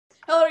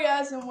Hello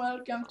guys and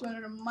welcome to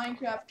another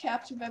Minecraft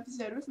captive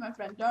episode with my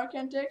friend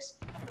Darkentix.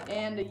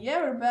 And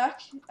yeah, we're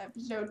back,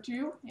 episode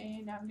 2,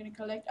 and I'm gonna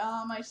collect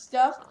all my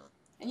stuff.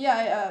 And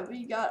yeah,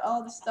 we got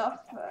all the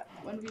stuff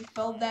when we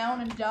fell down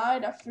and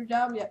died. After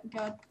that, we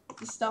got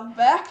the stuff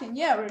back, and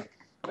yeah,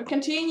 we're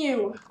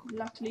continue,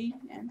 luckily.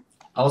 And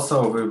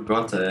also, we've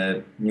got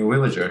a new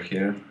villager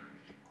here.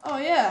 oh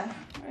yeah,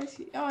 where is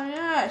he? Oh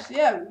nice,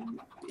 yeah.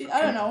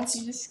 I don't know,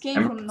 he just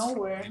came from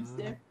nowhere and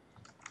stuff.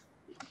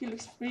 He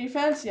looks pretty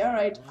fancy,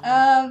 alright.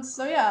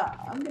 So yeah,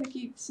 I'm gonna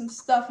keep some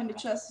stuff in the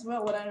chest as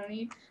well, what I don't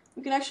need.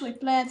 We can actually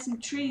plant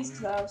some trees,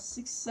 because I have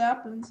 6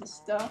 saplings and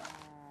stuff.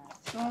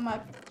 So I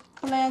might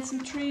plant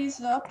some trees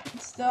up and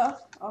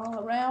stuff all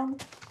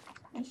around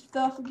and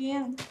stuff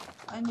again.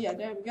 And yeah,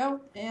 there we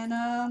go. And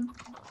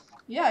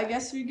yeah, I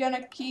guess we're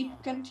gonna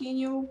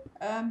continue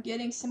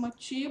getting some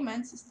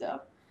achievements and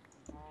stuff.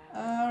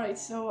 Alright,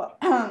 so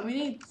we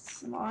need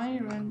some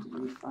iron. Did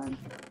we find?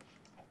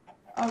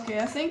 Okay,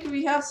 I think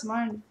we have some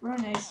iron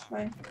furnace,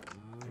 right?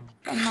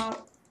 I'm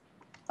not.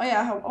 Oh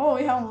yeah,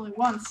 we have only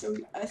one, so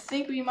I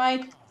think we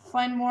might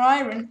find more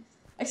iron.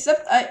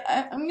 Except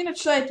I'm gonna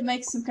try to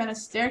make some kind of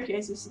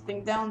staircase or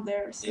something down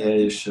there. So. Yeah,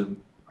 you should.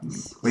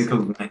 We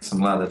could make some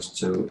ladders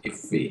too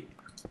if we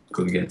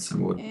could get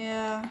some wood.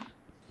 Yeah.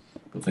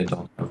 But I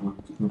don't have one.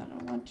 I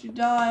don't want to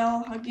die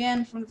all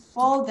again from the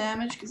fall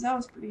damage, because that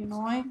was pretty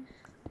annoying.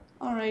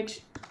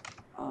 Alright.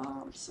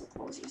 I'm so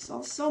close. There's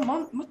so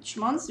much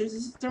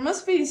monsters. There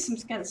must be some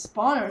kind of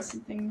spawner or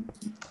something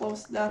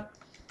close to that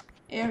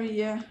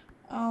area.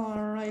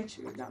 Alright,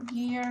 we're down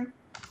here.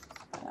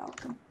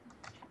 Welcome.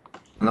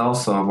 And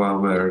also, while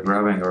we're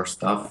grabbing our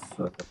stuff,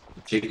 the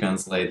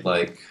chickens laid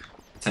like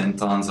 10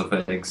 tons of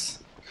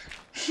eggs.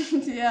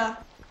 Yeah.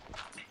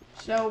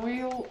 So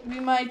we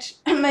might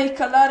make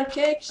a lot of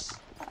cakes.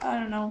 I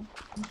don't know.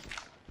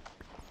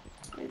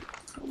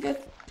 We'll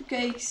get the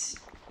cakes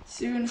as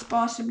soon as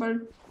possible.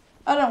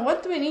 I don't know,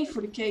 what do we need for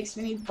the cakes?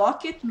 We need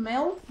bucket of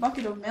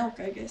milk,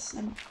 I guess,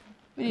 and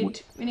we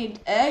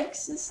need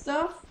eggs and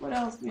stuff. What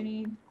else do we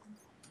need?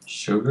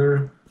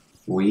 Sugar,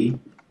 wheat.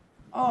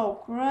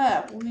 Oh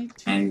crap! We need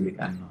to. And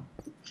I don't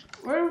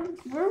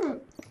know.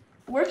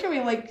 Where can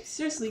we like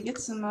seriously get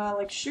some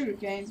like sugar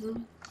canes?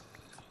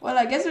 Well,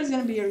 I guess there's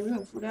gonna be a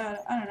room for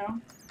that. I don't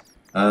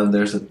know.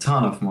 There's a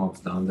ton of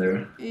mobs down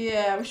there.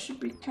 Yeah, we should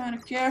be kind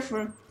of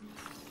careful.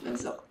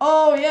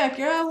 Oh yeah,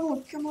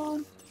 gravel! Come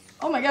on.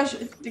 Oh my gosh,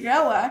 the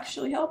gravel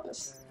actually helped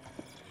us.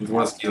 It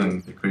was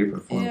killing the creeper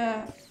for me.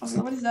 Yeah. Okay,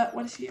 what is that?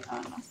 What is here? Oh,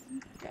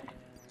 nothing. Okay.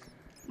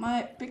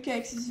 My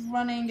pickaxe is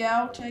running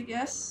out, I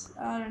guess.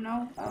 I don't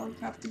know. I'll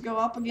have to go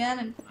up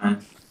again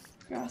and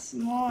grab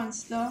some more and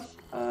stuff.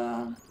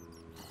 I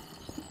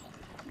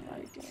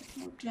gotta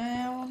go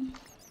down.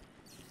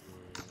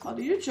 Oh,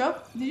 did you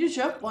drop? Did you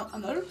drop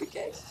another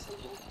pickaxe?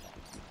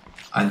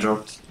 I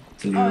dropped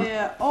to you. Oh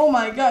yeah. Oh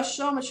my gosh,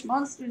 so much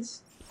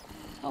monsters.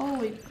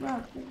 Holy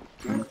crap!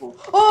 Careful.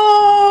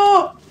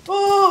 Oh!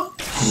 Oh!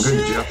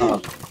 Good Shit!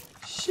 job.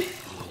 Shit!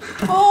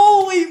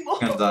 Holy moly!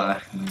 You're gonna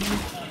die.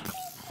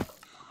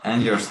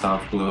 And your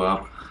stuff blew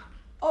up.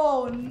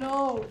 Oh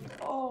no!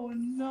 Oh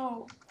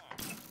no!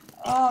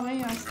 Oh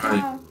man, I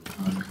stuff.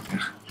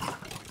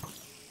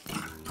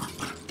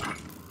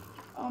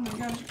 Oh my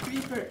gosh,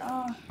 creeper!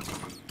 Oh.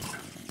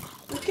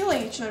 We're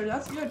killing each other.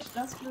 That's good.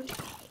 That's good.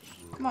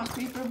 Come on,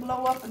 creeper,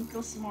 blow up and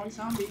kill some more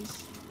zombies.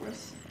 Of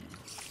course.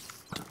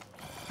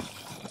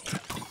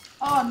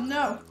 Oh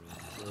no!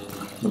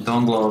 But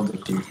don't blow up the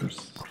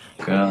creepers,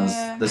 because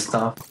the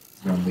stuff is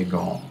gonna be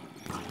gone.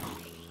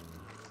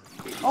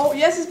 Oh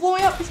yes, it's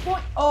blowing up. It's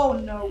blowing. Oh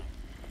no!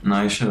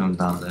 No, you shouldn't have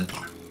done that.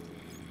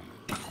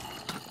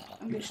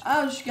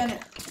 I'm just gonna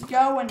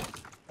go and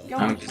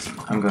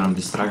I'm gonna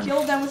distract.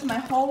 Kill them with my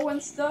hoe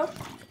and stuff.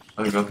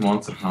 I got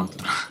Monster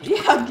Hunter.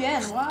 Yeah,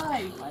 again.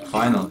 Why?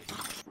 Finally.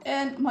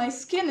 And my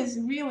skin is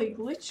really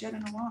glitchy. I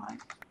don't know why.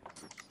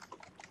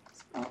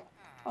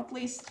 At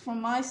least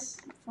from my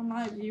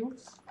view.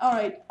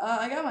 Alright,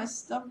 I got my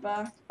stuff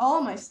back.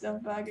 All my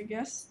stuff back, I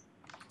guess.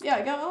 Yeah,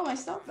 I got all my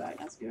stuff back.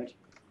 That's good.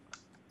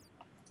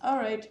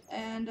 Alright,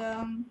 and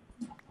I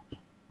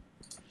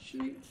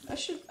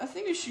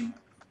think we should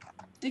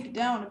dig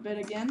down a bit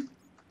again.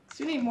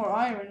 So we need more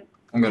iron.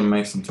 I'm gonna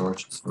make some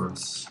torches for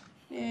us.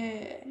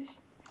 Yeah.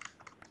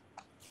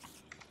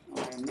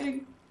 Alright, I'm gonna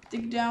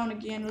dig down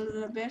again a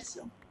little bit,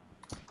 so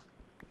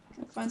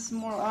can find some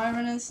more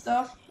iron and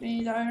stuff. We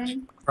need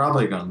iron.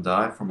 Probably gonna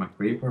die from a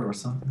creeper or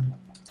something.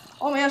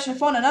 Oh my gosh, I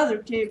found another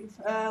cave,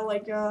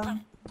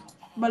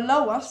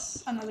 below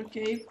us, another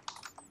cave.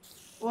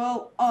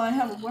 Well, oh, I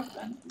have a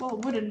weapon. Well, a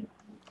wooden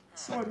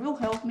sword will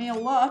help me a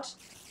lot.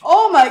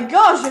 Oh my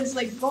gosh, there's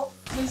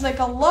like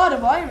a lot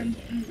of iron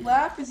and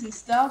lapis and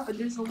stuff, but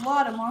there's a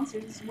lot of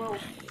monsters as well.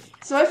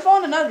 So I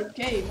found another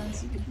cave, and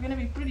it's gonna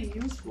be pretty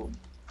useful.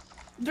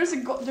 There's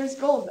gold as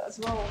well.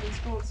 There's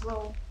gold as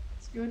well.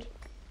 It's good.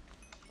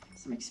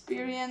 Some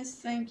experience,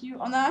 thank you.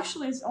 Oh no,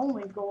 actually it's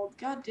only gold.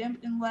 God damn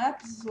it, and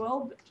lapis as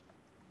well, but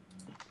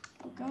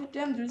oh god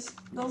damn, there's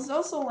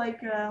also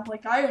like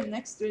iron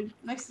next to it,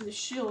 next to the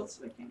shield,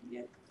 so I can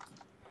get.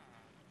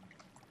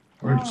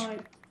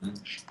 Alright.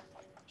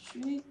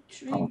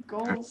 Should we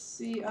gold?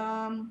 See,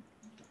 gold.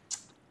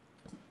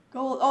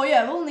 Oh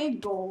yeah, we'll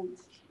need gold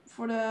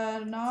for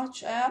the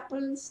notch apple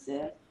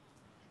instead.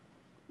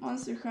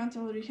 Monster hunt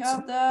already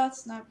have that.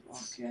 Snap.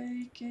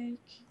 Okay,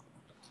 cake.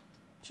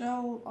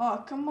 Shell.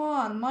 Oh come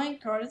on,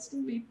 minecart. It's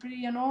gonna be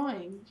pretty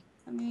annoying.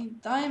 I mean,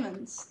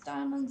 diamonds.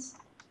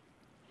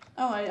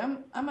 Oh,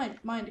 I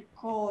might mind the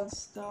coal and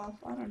stuff.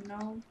 I don't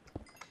know.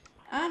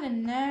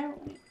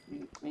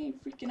 We need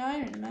freaking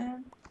iron,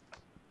 man.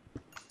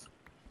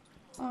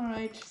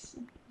 Alright,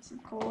 some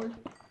coal.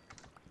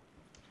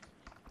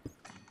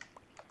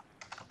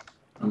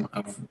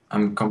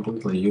 I'm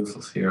completely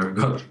useless here. I've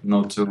got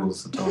no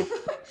tools at all.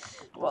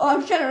 Well,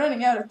 I'm kind of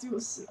running out of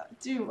tools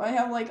too. I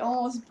have like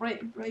almost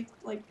break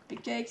like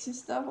pickaxe and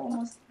stuff,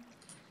 almost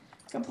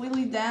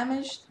completely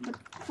damaged. But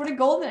for the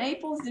golden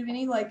apples, do we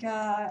need like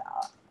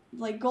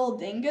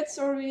gold ingots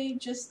or we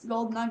need just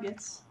gold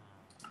nuggets?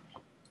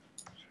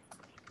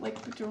 Like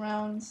put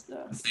around and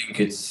stuff. I think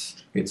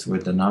it's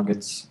with the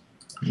nuggets.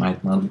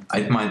 Might not.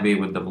 It might be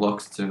with the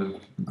blocks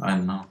too. I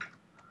don't know.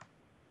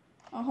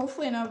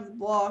 Hopefully not with the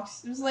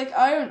blocks. There's like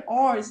iron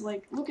ores.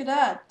 Like look at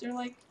that. They're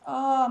like,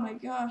 oh my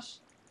gosh.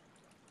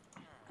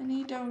 I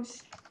need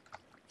those.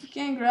 You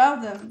can't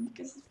grab them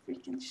because the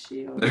freaking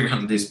shield. They're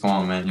gonna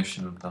despawn, man. You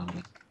should have done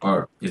it,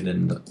 or you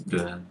didn't do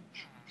that.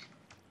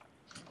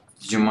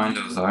 Did you mine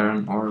those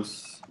iron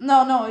ores?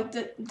 No,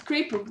 the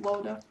creeper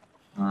blowed up.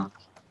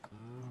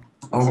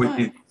 Oh, we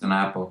need an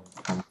apple.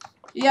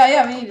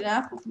 Yeah, we need an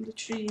apple from the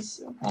trees.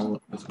 So.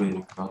 All was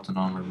we gotten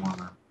only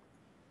one.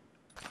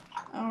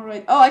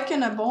 Alright. Oh, I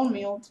can bone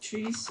meal the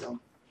trees,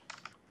 so.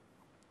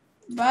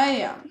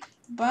 Bam.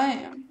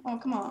 Oh,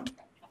 come on.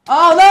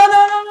 Oh,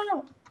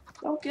 no.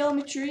 Don't kill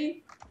me,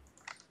 tree.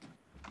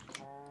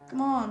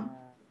 Come on.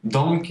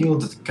 Don't kill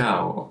the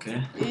cow,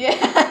 okay?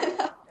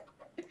 Yeah.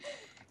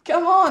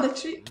 Come on, the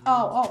tree.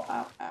 Oh,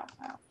 ow.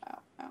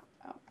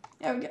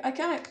 Yeah, I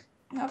kind of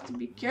have to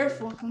be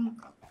careful from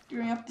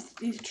gearing up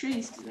these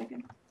trees because I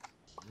can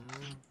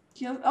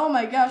kill. Oh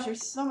my gosh,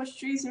 there's so much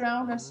trees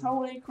around us.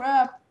 Holy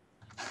crap.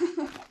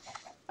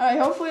 Alright,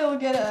 hopefully we'll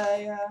get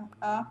a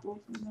apple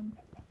from them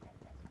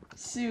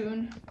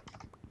soon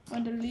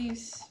when the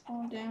leaves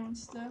fall down and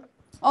stuff.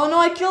 Oh no,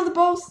 I killed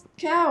both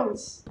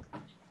cows.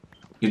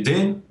 You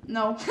did?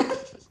 No.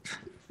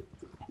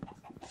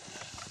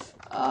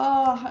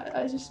 Oh,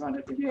 I just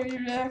wanted to hear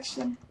your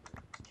reaction.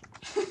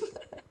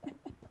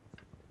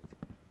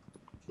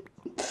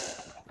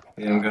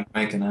 Yeah, I'm gonna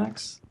make an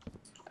axe.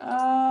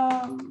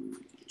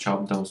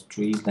 Chop those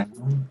trees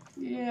down.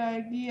 Yeah,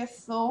 I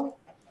guess so.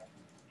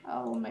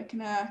 I will make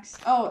an axe.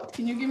 Oh,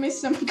 can you give me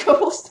some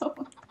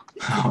cobblestone?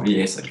 Oh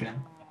yes, I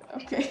can.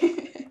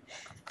 Okay.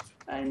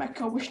 I need my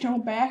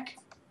cobblestone back.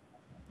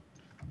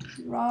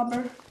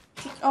 Robber.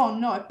 Oh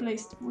no, I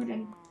placed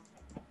wood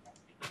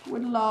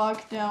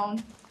log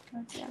down.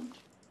 God damn it.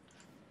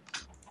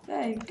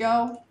 There you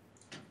go.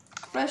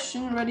 Fresh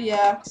and ready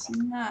axe.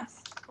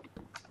 Nice.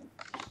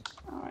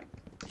 Alright.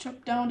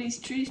 Chop down these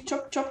trees.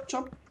 Chop.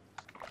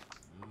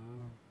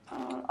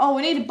 Oh,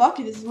 we need a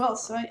bucket as well,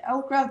 so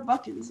I'll grab a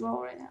bucket as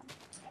well right now.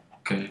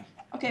 Okay.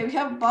 Okay, we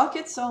have a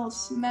bucket, so I'll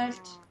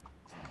smelt.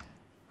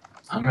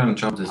 I'm gonna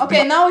chop this.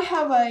 Okay, now we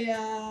have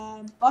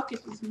a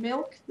bucket with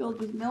milk, filled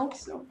with milk,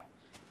 so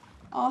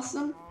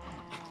awesome.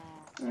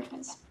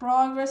 It's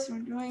progress. We're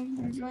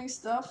doing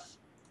stuff.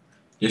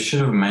 You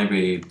should have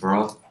maybe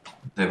brought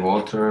the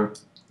water,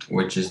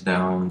 which is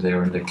down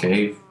there in the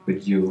cave,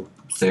 with you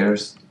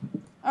upstairs.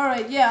 All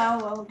right, yeah,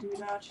 I'll do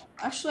that.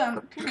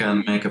 Actually, You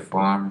can make a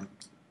farm.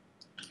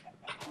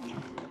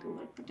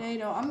 Regular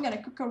potato. I'm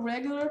gonna cook a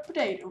regular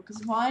potato,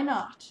 cause why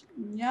not?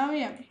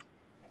 Yummy.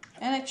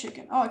 And a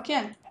chicken. Oh, I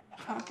can.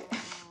 Okay.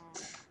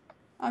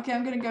 Okay,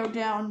 I'm gonna go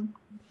down.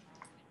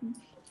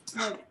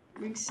 Like,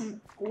 bring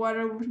some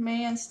water with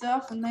me and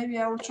stuff, and maybe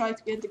I will try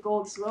to get the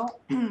gold as well.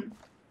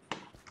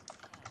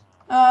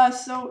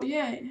 So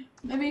yeah,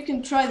 maybe you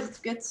can try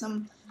to get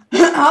some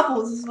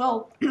apples as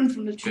well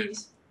from the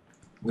trees.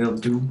 Will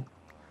do.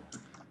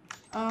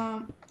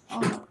 Oh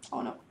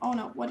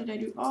no, what did I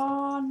do?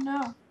 Oh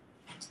no.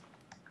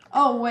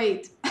 Oh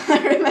wait,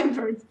 I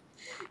remembered.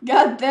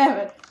 God damn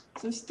it.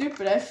 So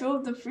stupid, I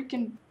filled the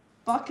freaking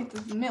bucket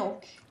with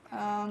milk.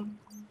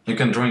 You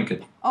can drink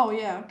it. Oh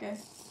yeah, okay.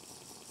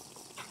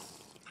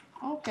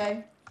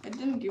 Okay, it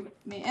didn't give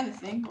me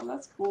anything, well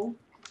that's cool.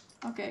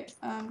 Okay,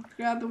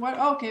 grab the water.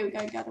 Okay,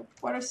 I got a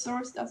water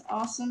source, that's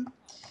awesome.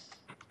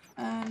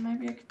 And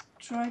maybe I could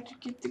try to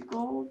get the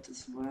gold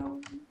as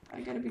well.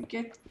 I gotta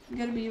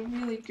be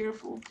really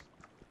careful.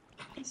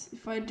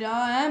 If I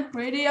die, I'm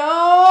pretty.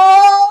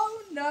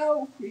 Oh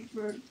no,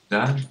 creeper.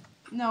 Dad?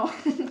 No,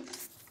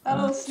 that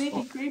little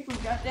sneaky creeper.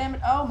 God damn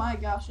it! Oh my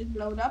gosh, it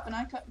blew up and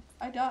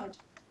I died.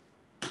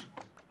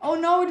 Oh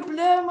no, it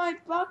blew my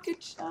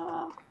bucket.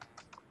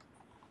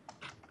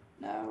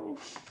 No.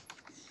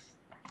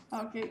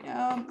 Okay,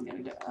 I'm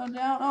gonna go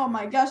down. Oh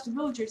my gosh, the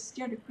villagers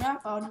scared the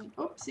crap out of me.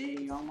 Oopsie,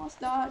 you almost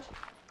died.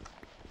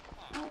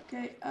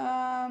 Okay,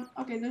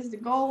 okay, there's the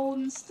gold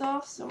and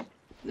stuff, so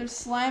There's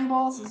slime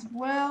balls as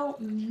well.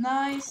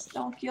 Nice.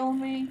 Don't kill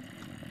me.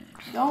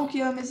 Don't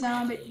kill me,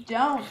 zombie.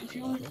 Don't. If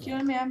you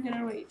kill me, I'm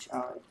gonna rage.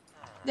 Alright.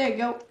 There you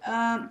go.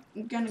 I'm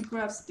gonna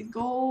grab the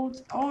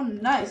gold. Oh,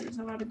 nice. There's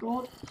a lot of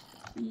gold.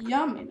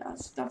 Yummy.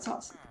 That's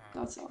awesome.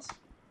 That's awesome.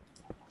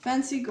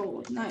 Fancy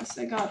gold. Nice.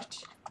 I got it.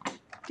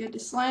 Get the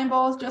slime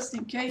balls just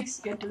in case.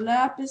 Get the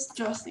lapis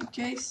just in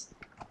case.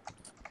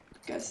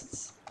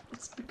 Because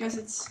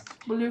it's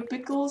blue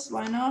pickles.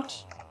 Why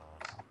not?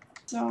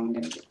 So I'm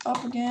gonna get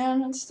up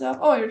again and stuff.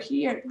 Oh, you're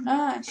here.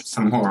 Nice.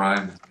 Some more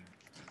iron.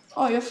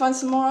 Oh, you found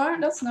some more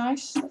iron? That's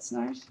nice. That's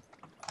nice.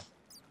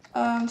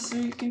 So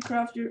you can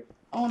craft your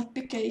own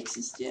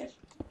pickaxes, yeah.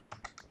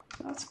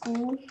 That's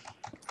cool.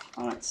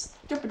 Alright,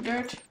 derp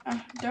dirt.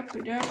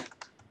 Derp dirt.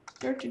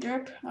 Dirty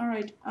derp.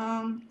 Alright,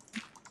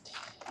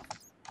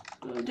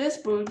 blue this,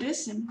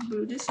 and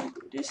blue this, and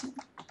blue this.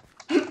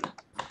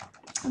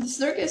 And the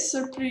staircases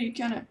are pretty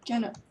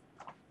kinda.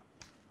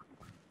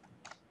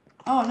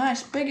 Oh,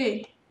 nice,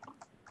 piggy.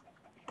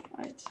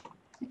 Right.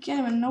 I can't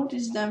even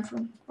notice them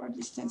from far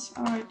distance.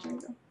 Alright, there we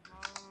go.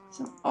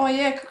 So, oh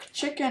yeah, cooked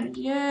chicken.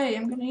 Yay,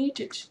 I'm gonna eat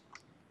it.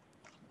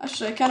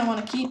 Actually, I kinda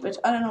wanna keep it.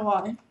 I don't know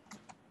why.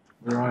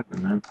 Where are you,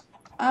 man?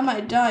 I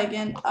might die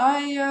again.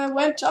 I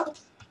went up.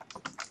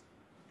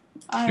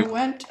 I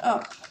went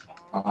up.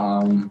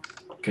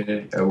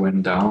 Okay, I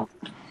went down.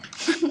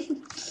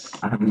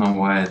 I don't know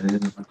why I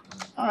did.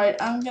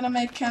 Alright, I'm gonna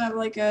make kind of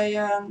like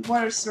a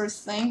water source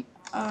thing.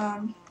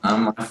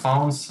 I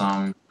found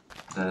some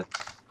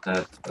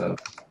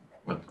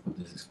what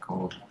this is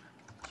called?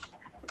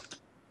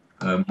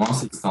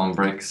 Mossy stone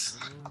bricks.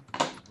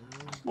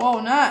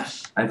 Whoa,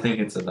 nice. I think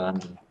it's a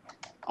dungeon.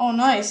 Oh,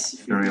 nice.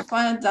 If you can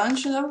find a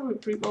dungeon, that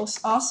would be pretty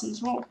awesome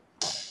as well.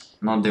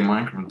 Not the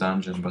Minecraft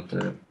dungeon, but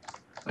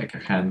like a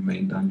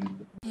handmade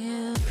dungeon.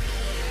 Yeah.